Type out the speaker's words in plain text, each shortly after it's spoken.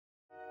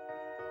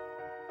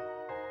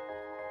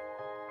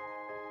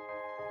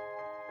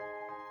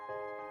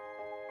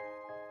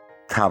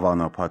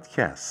توانا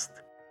پادکست،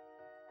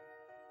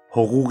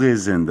 حقوق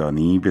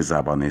زندانی به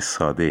زبان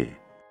ساده،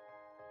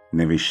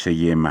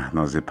 نوشته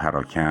مهناز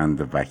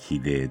پراکند،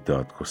 وکیل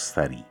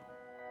دادگستری.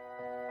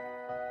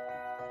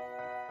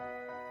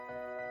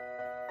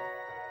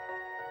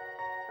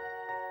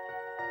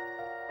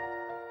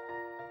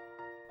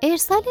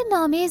 ارسال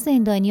نامه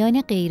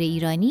زندانیان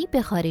غیرایرانی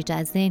به خارج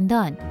از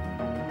زندان.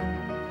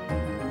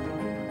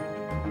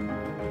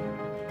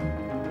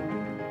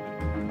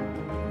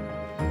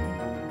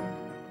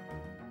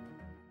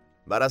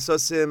 بر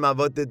اساس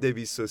مواد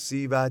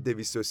 230 و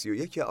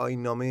 231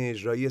 آیین نامه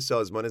اجرایی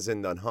سازمان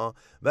زندانها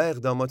و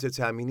اقدامات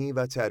تأمینی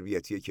و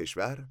تربیتی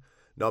کشور،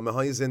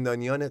 نامه‌های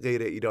زندانیان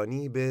غیر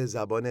ایرانی به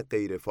زبان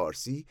غیر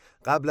فارسی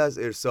قبل از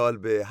ارسال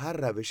به هر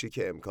روشی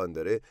که امکان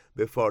داره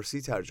به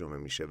فارسی ترجمه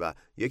میشه و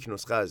یک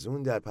نسخه از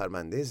اون در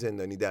پرونده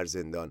زندانی در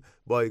زندان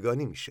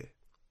بایگانی میشه.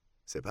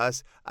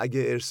 سپس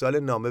اگه ارسال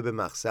نامه به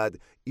مقصد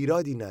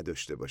ایرادی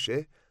نداشته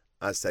باشه،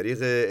 از طریق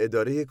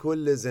اداره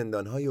کل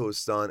زندانهای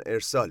استان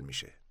ارسال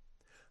میشه.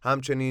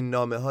 همچنین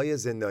نامه‌های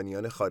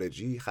زندانیان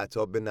خارجی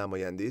خطاب به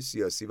نماینده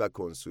سیاسی و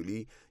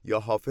کنسولی یا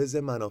حافظ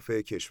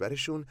منافع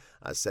کشورشون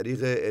از طریق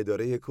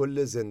اداره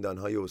کل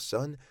زندانهای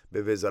استان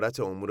به وزارت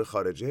امور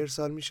خارجه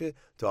ارسال میشه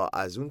تا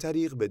از اون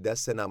طریق به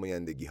دست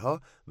نمایندگی‌ها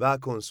و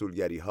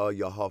کنسولگری‌ها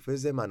یا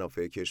حافظ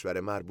منافع کشور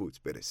مربوط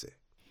برسه.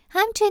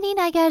 همچنین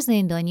اگر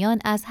زندانیان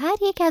از هر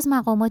یک از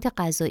مقامات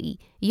قضایی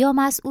یا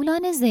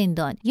مسئولان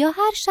زندان یا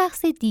هر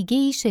شخص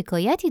دیگه‌ای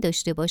شکایتی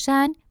داشته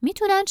باشن،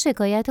 میتونن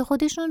شکایت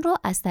خودشون رو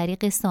از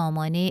طریق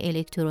سامانه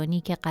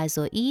الکترونیک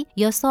قضایی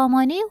یا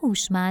سامانه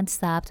هوشمند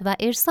ثبت و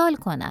ارسال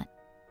کنن.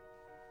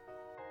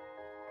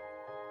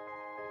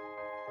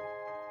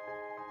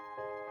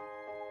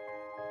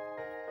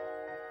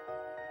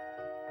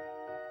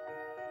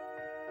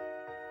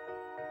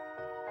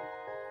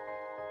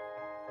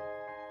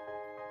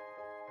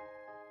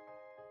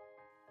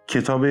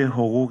 کتاب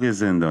حقوق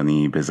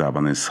زندانی به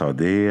زبان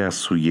ساده از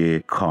سوی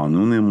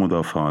کانون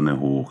مدافعان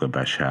حقوق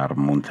بشر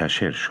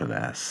منتشر شده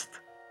است.